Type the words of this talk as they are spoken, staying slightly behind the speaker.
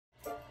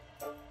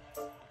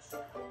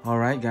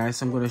Alright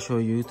guys, I'm going to show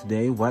you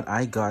today what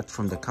I got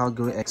from the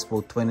Calgary Expo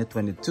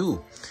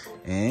 2022.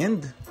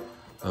 And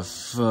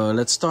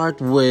let's start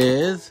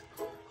with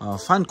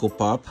Funko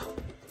Pop,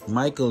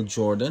 Michael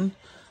Jordan,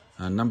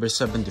 number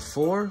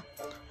 74.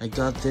 I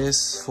got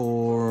this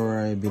for,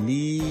 I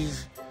believe,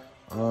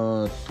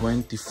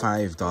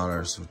 $25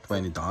 or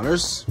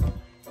 $20.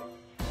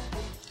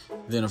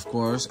 Then of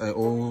course, I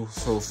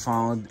also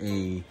found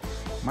a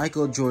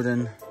Michael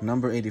Jordan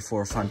number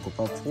 84 Funko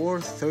Pop for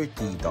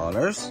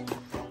 $30.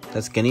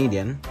 That's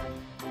Canadian.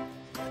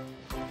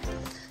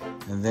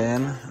 And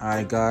then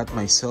I got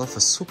myself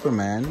a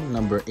Superman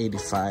number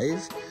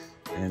 85,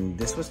 and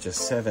this was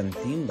just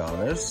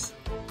 $17.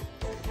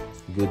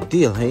 Good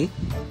deal, hey?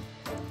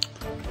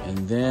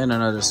 And then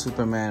another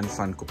Superman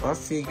Funko Pop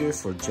figure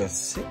for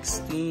just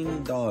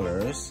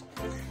 $16.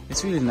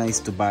 It's really nice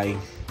to buy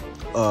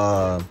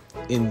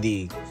in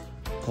the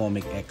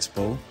Comic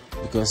Expo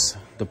because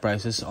the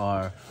prices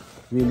are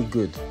really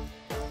good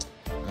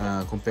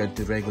compared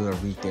to regular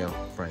retail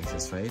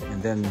prices, right?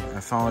 And then I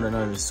found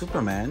another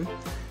Superman.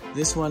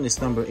 This one is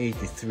number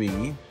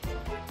 83.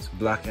 It's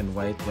black and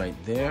white right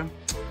there.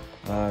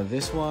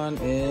 This one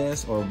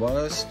is or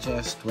was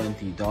just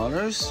 $20.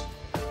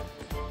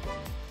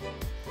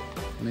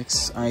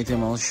 Next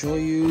item I'll show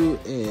you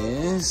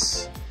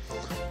is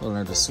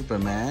another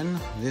Superman.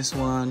 This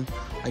one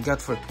I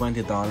got for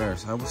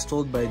 $20. I was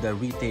told by the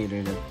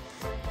retailer that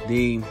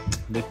they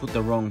put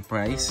the wrong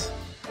price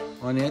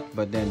on it,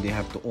 but then they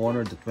have to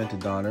honor the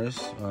 $20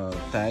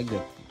 tag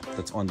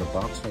that's on the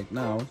box right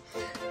now.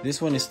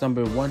 This one is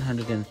number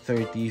 130,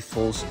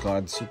 False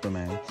God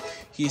Superman.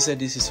 He said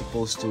this is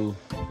supposed to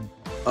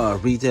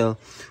retail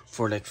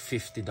for like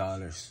 $50,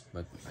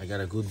 but I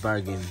got a good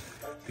bargain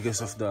because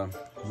of the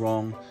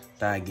wrong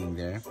tagging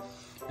there.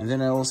 And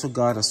then I also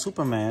got a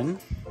Superman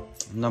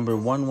number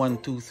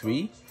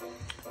 1123,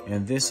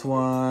 and this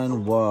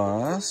one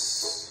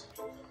was,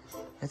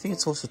 I think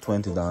it's also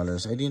 $20.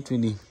 I didn't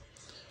really,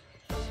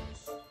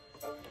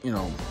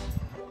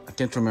 I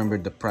can't remember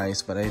the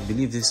price, but I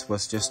believe this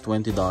was just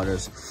 $20,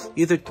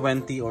 either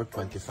 20 or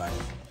 25.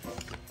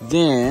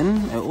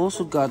 Then I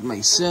also got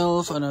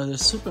myself another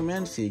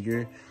Superman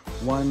figure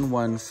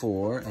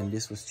 114, and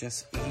this was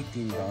just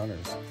 $18.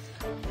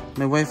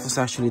 My wife was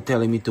actually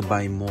telling me to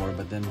buy more,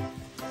 but then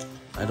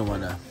I don't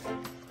wanna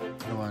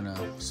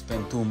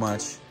spend too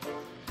much.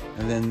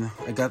 And then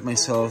I got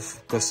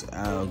myself, because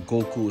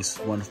Goku is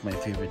one of my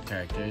favorite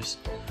characters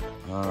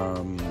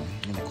in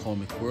the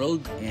comic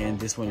world, and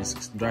this one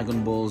is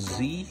Dragon Ball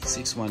Z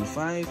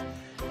 615,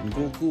 and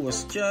Goku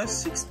was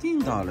just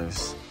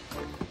 $16.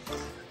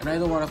 And I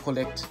don't want to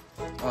collect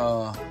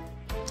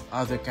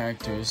other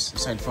characters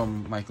aside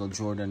from Michael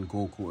Jordan,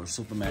 Goku, or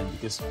Superman,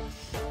 because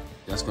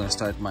that's gonna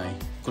start my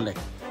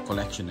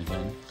collection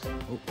again.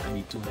 Oh, I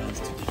need two hands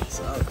to get this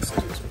out.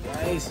 Excuse me,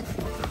 guys.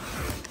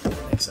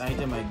 Next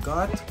item I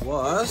got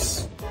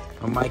was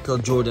a Michael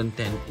Jordan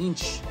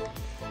 10-inch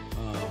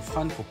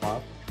Funko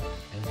Pop,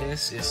 and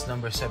this is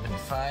number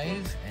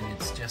 75, and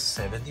it's just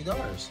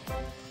 $70.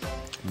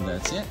 And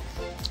that's it.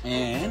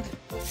 And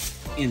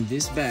in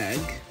this bag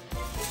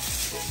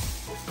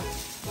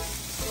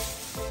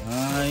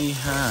I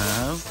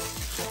have,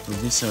 well,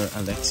 these are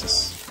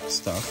Alexa's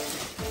stuff.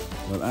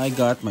 Well, I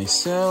got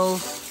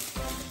myself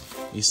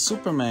a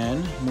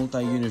Superman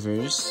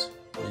multi-universe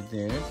right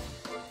there.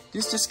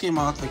 This just came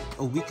out like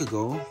a week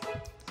ago,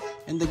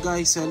 and the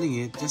guy selling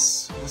it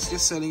was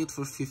just selling it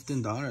for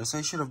 $15.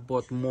 I should have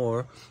bought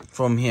more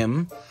from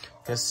him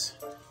because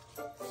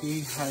he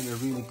had a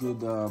really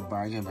good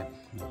bargain, but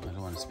no, I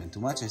don't want to spend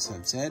too much, as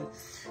I said.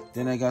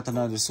 Then I got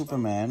another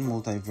Superman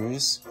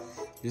multiverse.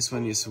 This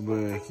one is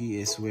where he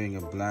is wearing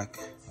a black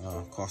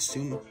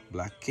costume,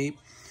 black cape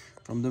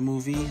from the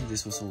movie.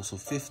 This was also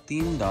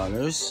 $15.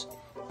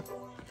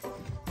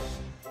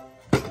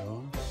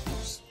 So,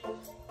 oops.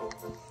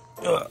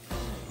 There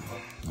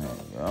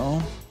you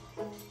go.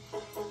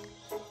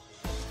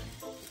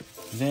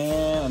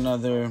 Then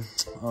another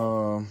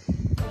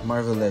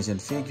Marvel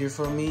Legend figure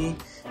for me.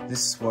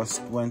 This was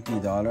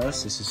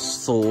 $20. This is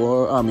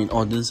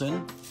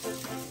Odinson,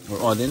 or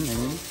Odin, I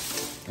mean.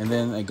 And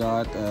then I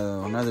got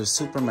another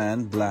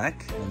Superman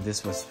black, and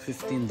this was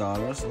 $15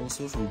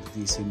 also from the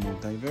DC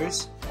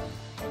Multiverse.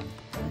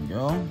 There you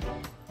go.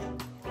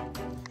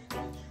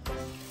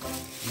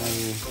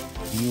 Another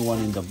new one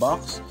in the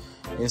box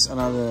is a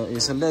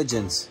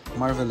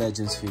Marvel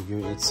Legends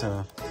figure. It's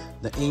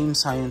the AIM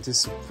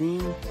Scientist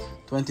Supreme,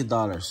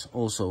 $20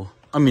 also.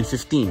 I mean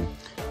 $15.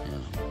 Yeah,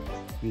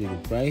 really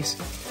good price.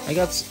 I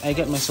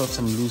got myself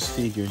some loose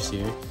figures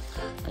here.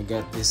 I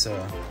got this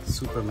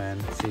Superman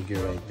figure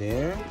right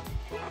there,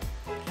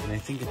 and I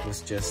think it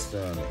was just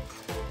like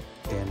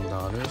 $10.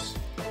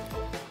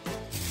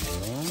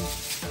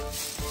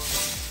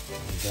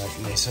 I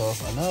got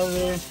myself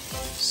another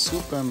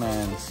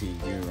Superman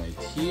figure right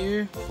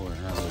here for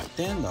another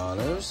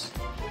 $10.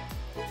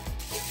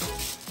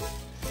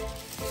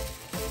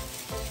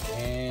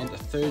 And a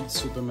third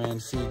Superman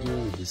figure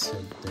with his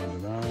head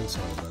turned around,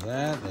 sorry about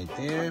that, right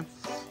there.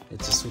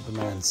 It's a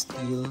Superman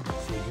steel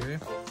figure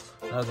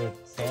another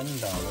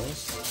 $10.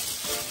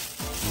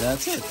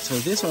 That's it. So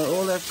these are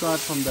all I've got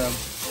from the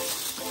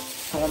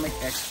Comic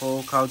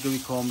Expo, Calgary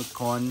Comic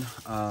Con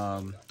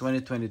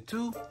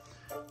 2022.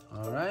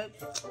 Alright,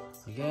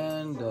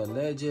 again, the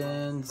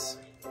legends,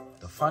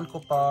 the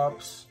Funko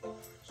Pops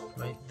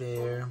right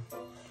there,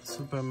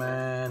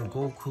 Superman,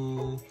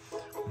 Goku,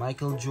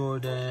 Michael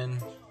Jordan,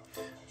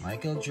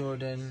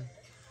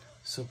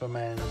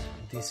 Superman,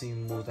 DC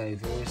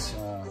Multiverse,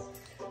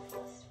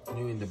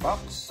 new in the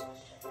box,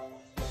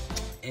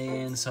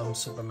 and some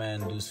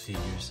Superman loose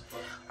figures.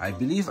 I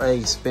believe,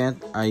 if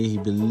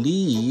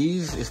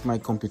my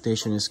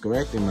computation is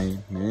correct and my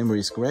memory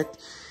is correct,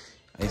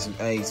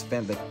 I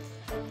spent like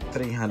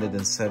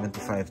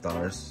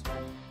 $375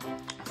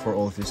 for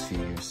all these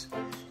figures.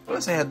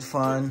 Plus I had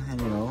fun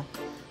and, you know,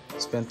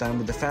 spent time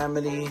with the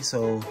family.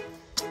 So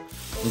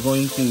we're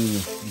going to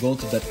go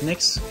to that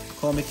next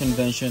comic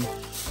convention,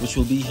 which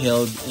will be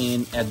held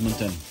in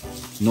Edmonton,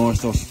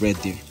 north of Red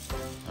Deer.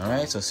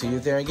 Alright, so see you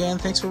there again.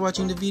 Thanks for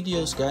watching the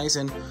videos, guys,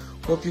 and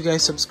hope you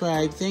guys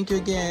subscribe. Thank you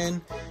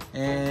again,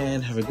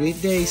 and have a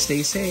great day.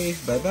 Stay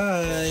safe. Bye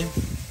bye.